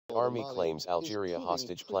Army claims Algeria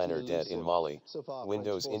hostage planner dead in Mali.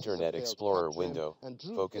 Windows Internet Explorer window.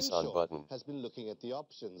 Focus on button. Has been looking at the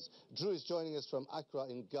options. Drew is joining us from Accra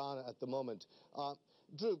in Ghana at the moment.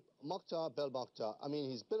 Drew, Mokhtar Belmokhtar, I mean,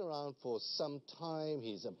 he's been around for some time.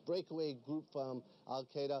 He's a breakaway group from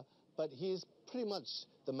Al-Qaeda, but he's pretty much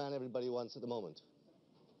the man everybody wants at the moment.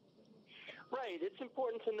 Right. It's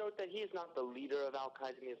important to note that he is not the leader of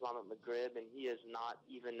Al-Qaeda in the Islamic Maghreb, and he is not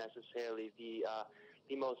even necessarily the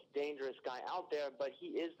most dangerous guy out there, but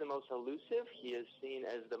he is the most elusive. He is seen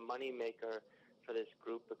as the money maker for this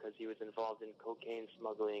group because he was involved in cocaine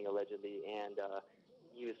smuggling, allegedly, and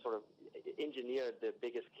he was sort of engineered the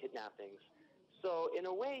biggest kidnappings. So in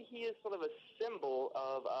a way, he is sort of a symbol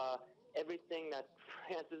of everything that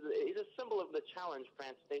France is. He's a symbol of the challenge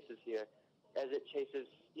France faces here as it chases,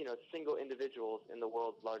 single individuals in the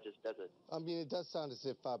world's largest desert. I mean, it does sound as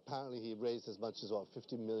if apparently he raised as much as,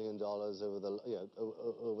 $50 million over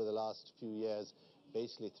the last few years,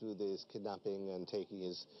 basically through this kidnapping and taking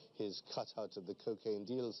his cut out of the cocaine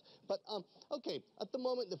deals. But, okay, at the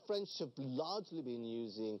moment, the French have largely been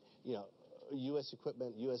using, U.S.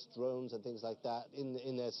 equipment, U.S. drones and things like that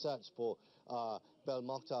in their search for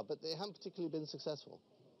Belmokhtar, but they haven't particularly been successful.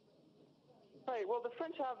 Right. Well, the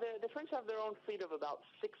French have their own fleet of about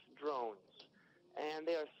 6 drones, and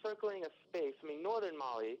they are circling a space. I mean, northern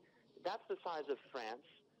Mali, that's the size of France.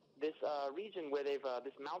 This region where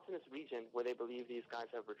this mountainous region where they believe these guys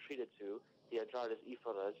have retreated to, the Adrar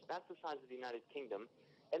Ifaras, that's the size of the United Kingdom,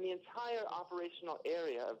 and the entire operational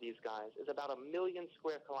area of these guys is about 1 million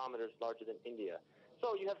square kilometers larger than India.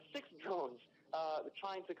 So you have 6 drones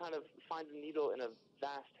trying to kind of find a needle in a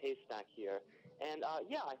vast haystack here. And,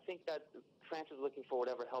 I think that France is looking for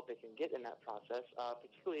whatever help they can get in that process,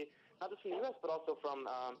 particularly not just from the U.S., but also from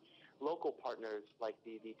local partners like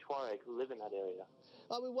the Tuareg who live in that area.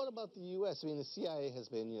 I mean, what about the U.S.? I mean, the CIA has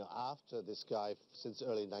been, after this guy since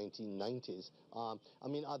early 1990s. I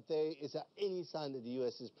mean, is there any sign that the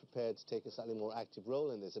U.S. is prepared to take a slightly more active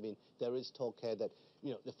role in this? I mean, there is talk here that,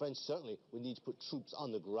 the French certainly would need to put troops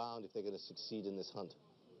on the ground if they're going to succeed in this hunt.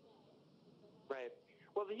 Right.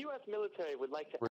 Well, the U.S. military would like to